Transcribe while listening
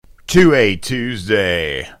to a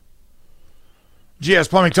Tuesday. GS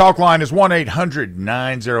Plumbing Talk line is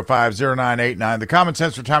 1-800-905-0989. The Common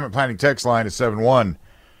Sense Retirement Planning text line is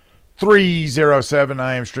 71307.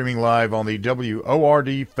 I am streaming live on the WORD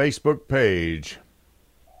Facebook page.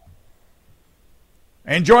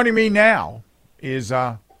 And joining me now is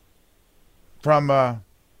from the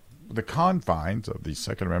confines of the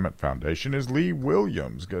Second Amendment Foundation is Lee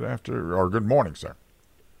Williams. Good morning, sir.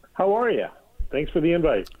 How are you? Thanks for the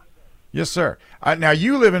invite. Yes, sir. Now,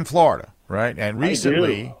 you live in Florida, right? And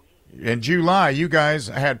recently, in July, you guys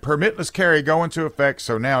had permitless carry go into effect,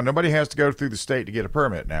 so now nobody has to go through the state to get a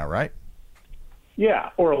permit now, right? Yeah,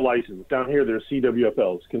 or a license. Down here, there's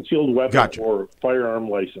CWFLs, concealed weapon or firearm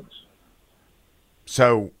license.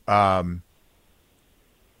 So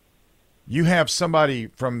you have somebody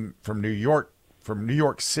from New York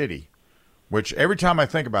City, which every time I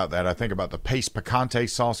think about that, I think about the Pace Picante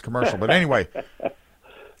sauce commercial. But anyway,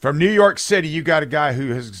 from New York City, you got a guy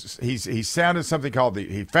who he sounded something called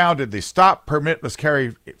he founded the Stop Permitless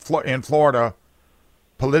Carry in Florida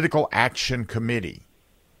Political Action Committee,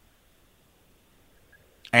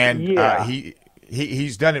 and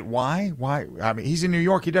he's done it. Why? I mean, he's in New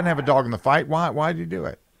York. He doesn't have a dog in the fight. Why did he do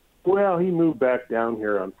it? Well, he moved back down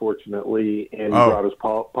here, unfortunately, and he brought his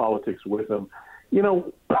politics with him. You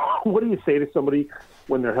know, what do you say to somebody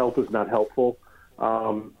when their health is not helpful?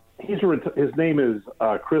 His name is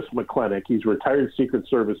Chris McClenick. He's a retired Secret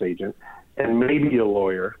Service agent and maybe a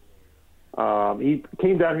lawyer. He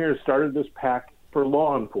came down here and started this PAC for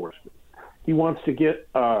law enforcement. He wants to get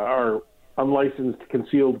our unlicensed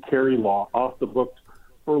concealed carry law off the books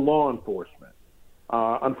for law enforcement.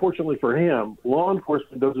 Unfortunately for him, law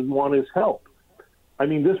enforcement doesn't want his help. I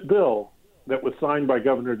mean, this bill that was signed by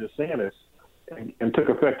Governor DeSantis and took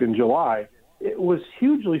effect in July, it was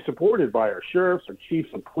hugely supported by our sheriffs, our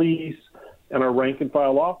chiefs of police, and our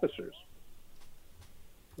rank-and-file officers.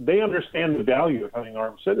 They understand the value of having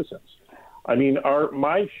armed citizens. I mean,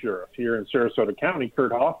 my sheriff here in Sarasota County,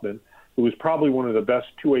 Kurt Hoffman, who is probably one of the best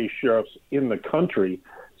 2A sheriffs in the country,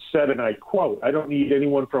 said, and I quote, "I don't need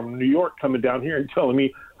anyone from New York coming down here and telling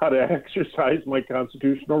me how to exercise my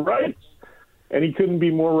constitutional rights." And he couldn't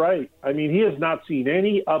be more right. I mean, he has not seen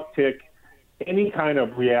any uptick, any kind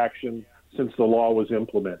of reaction since the law was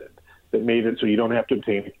implemented that made it so you don't have to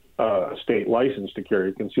obtain a state license to carry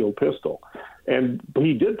a concealed pistol. And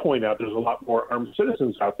he did point out there's a lot more armed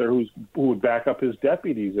citizens out there who would back up his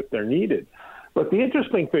deputies if they're needed. But the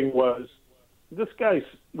interesting thing was this guy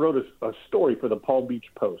wrote a story for the Palm Beach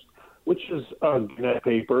Post, which is a Gannett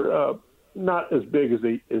paper, not as big as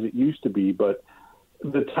it used to be, but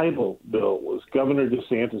the title, Bill, was Governor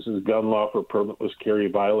DeSantis' gun law for permitless carry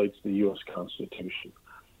violates the U.S. Constitution.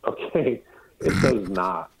 Okay, it does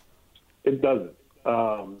not. It doesn't.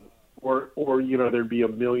 Or there'd be a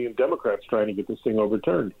million Democrats trying to get this thing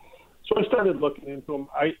overturned. So I started looking into him.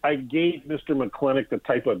 I gave Mr. McClenick the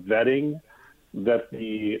type of vetting that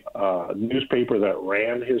the newspaper that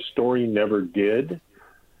ran his story never did.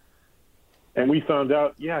 And we found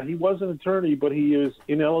out, he was an attorney, but he is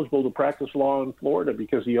ineligible to practice law in Florida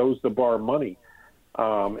because he owes the bar money.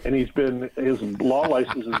 And his law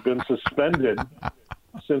license has been suspended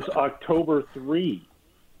since October 3.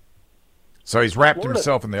 So he's wrapped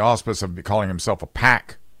himself in the auspice of calling himself a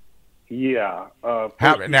PAC. Yeah.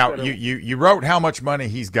 Now, you wrote how much money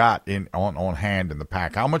he's got on hand in the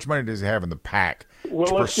PAC. How much money does he have in the PAC to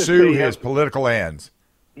pursue his political ends?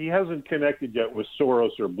 He hasn't connected yet with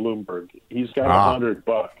Soros or Bloomberg. He's got $100.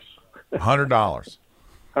 $100.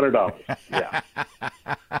 $100. Yeah.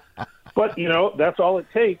 But that's all it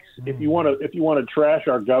takes. If you want to trash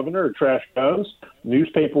our governor or trash guns,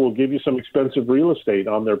 newspaper will give you some expensive real estate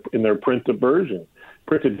in their print version.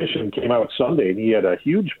 Print edition came out Sunday, and he had a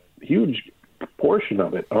huge portion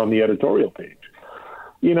of it on the editorial page.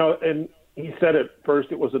 And he said at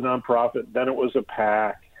first it was a nonprofit, then it was a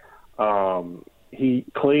PAC. He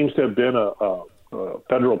claims to have been a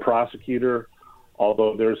federal prosecutor,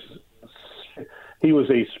 although he was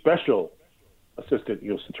a special assistant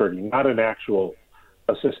U.S. attorney, not an actual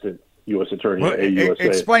assistant U.S. attorney at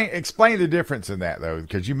AUSA. Explain the difference in that, though,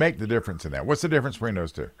 because you make the difference in that. What's the difference between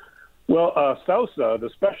those two? Well, SOUSA, the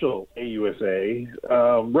special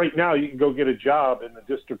AUSA, right now you can go get a job in the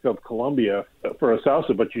District of Columbia for a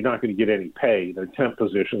SOUSA, but you're not going to get any pay. They're temp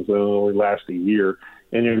positions that only last a year,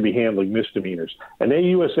 and you're going to be handling misdemeanors. An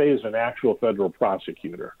AUSA is an actual federal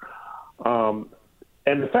prosecutor.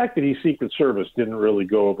 And the fact that he's Secret Service didn't really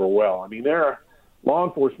go over well. I mean, law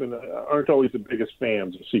enforcement aren't always the biggest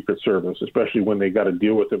fans of Secret Service, especially when they got to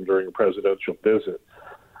deal with him during a presidential visit.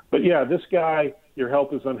 But, this guy, your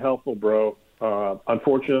health is unhelpful, bro.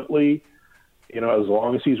 Unfortunately, as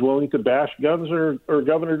long as he's willing to bash guns or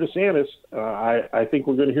Governor DeSantis, I think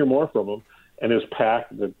we're going to hear more from him and his PAC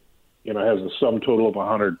that, has a sum total of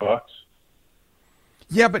 $100.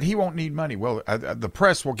 Yeah, but he won't need money. Well, the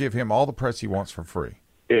press will give him all the press he wants for free.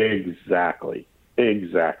 Exactly.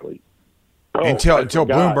 Until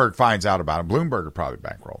Bloomberg finds out about him. Bloomberg will probably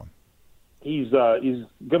bankroll him. He's going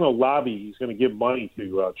to lobby. He's going to give money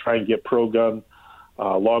to try and get pro-gun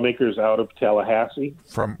lawmakers out of Tallahassee.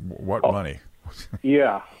 From what money?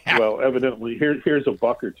 Yeah. Well, evidently, here's $1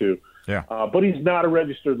 or $2. Yeah. But he's not a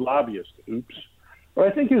registered lobbyist. Oops. But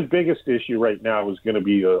I think his biggest issue right now is going to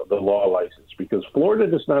be the law license, because Florida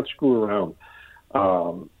does not screw around.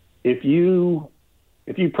 If you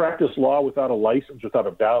practice law without a license, without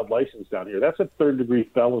a valid license down here, that's a third-degree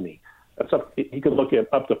felony. He could look at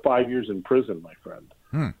up to 5 years in prison, my friend.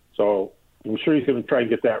 So I'm sure he's going to try and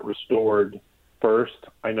get that restored first.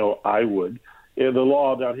 I know I would. And the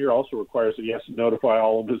law down here also requires that he has to notify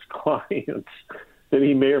all of his clients that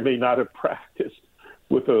he may or may not have practiced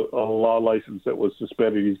with a law license that was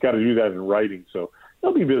suspended. He's got to do that in writing, so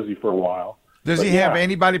he'll be busy for a while. Does he have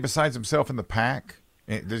anybody besides himself in the PAC?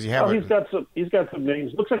 Does he have? He's got some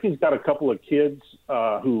names. Looks like he's got a couple of kids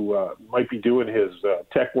who might be doing his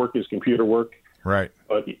tech work, his computer work. Right.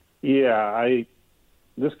 But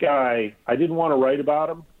this guy, I didn't want to write about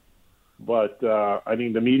him, but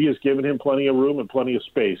the media's given him plenty of room and plenty of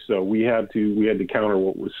space, so we had to counter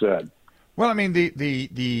what was said. Well, I mean,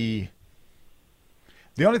 the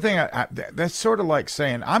only thing that's sort of like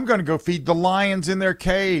saying, I'm going to go feed the lions in their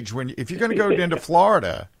cage. If you're going to go into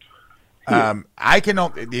Florida,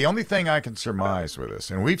 the only thing I can surmise with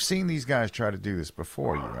this, and we've seen these guys try to do this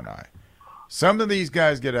before, you and I. Some of these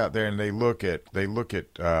guys get out there and they look at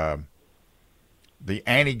the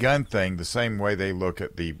anti-gun thing the same way they look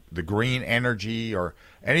at the green energy or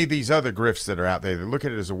any of these other grifts that are out there. They look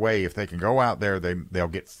at it as a way, if they can go out there, they'll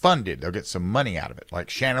get funded. They'll get some money out of it,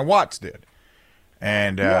 like Shannon Watts did.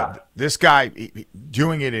 And this guy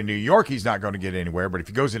doing it in New York, he's not going to get anywhere. But if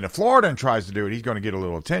he goes into Florida and tries to do it, he's going to get a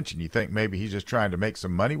little attention. You think maybe he's just trying to make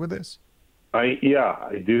some money with this? I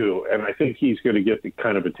do. And I think he's going to get the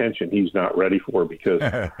kind of attention he's not ready for, because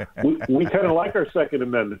we kind of like our Second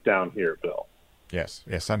Amendment down here, Bill. Yes,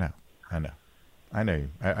 I know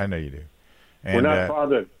you do. And, we're not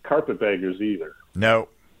fond of carpetbaggers either. No.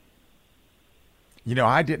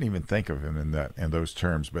 I didn't even think of him in those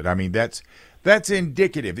terms, but I mean that's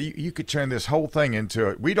indicative. You could turn this whole thing into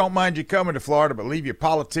it. We don't mind you coming to Florida, but leave your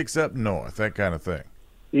politics up north, that kind of thing.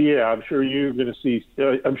 Yeah, I'm sure you're going to see.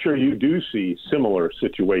 I'm sure you do see similar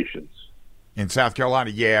situations in South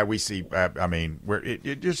Carolina. Yeah, we see. Where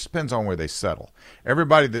it just depends on where they settle.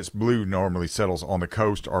 Everybody that's blue normally settles on the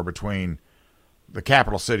coast or between the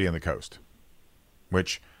capital city and the coast,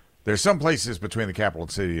 which. There's some places between the capital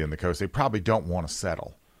city and the coast they probably don't want to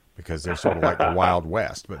settle because they're sort of like the Wild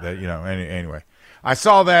West. But anyway, I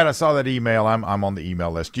saw that email. I'm on the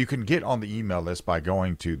email list. You can get on the email list by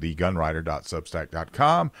going to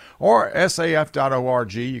thegunwriter.substack.com or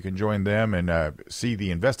saf.org. You can join them and see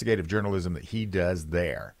the investigative journalism that he does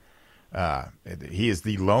there. He is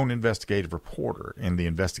the lone investigative reporter in the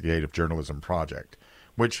Investigative Journalism Project,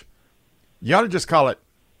 which you ought to just call it.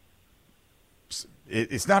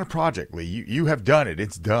 It's not a project, Lee. You have done it.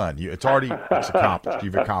 It's done. It's accomplished.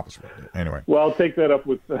 You've accomplished it. Anyway. Well, I'll take that up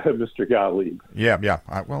with Mr. Gottlieb. Yeah.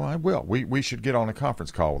 I will. We should get on a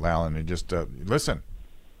conference call with Alan and just listen.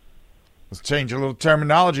 Let's change a little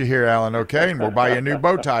terminology here, Alan, okay? And we'll buy you a new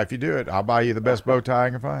bow tie if you do it. I'll buy you the best bow tie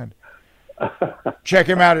I can find. Check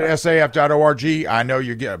him out at saf.org. I know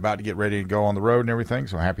you're about to get ready to go on the road and everything,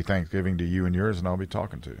 so happy Thanksgiving to you and yours, and I'll be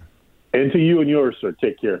talking to you. And to you and yours, sir.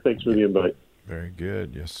 Take care. Thanks for the invite. Very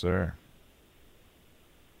good. Yes, sir.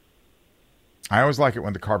 I always like it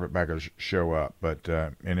when the carpetbaggers show up, but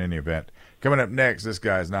in any event, coming up next, this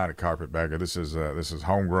guy is not a carpetbagger. This is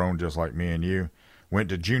homegrown, just like me and you. Went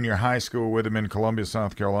to junior high school with him in Columbia,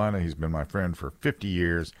 South Carolina. He's been my friend for 50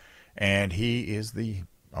 years, and he is the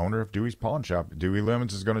owner of Dewey's Pawn Shop. Dewey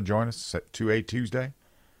Lemons is going to join us at 2A Tuesday.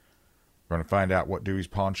 We're going to find out what Dewey's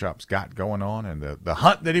Pawn Shop's got going on and the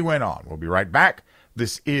hunt that he went on. We'll be right back.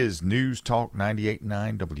 This is News Talk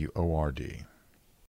 98.9 WORD.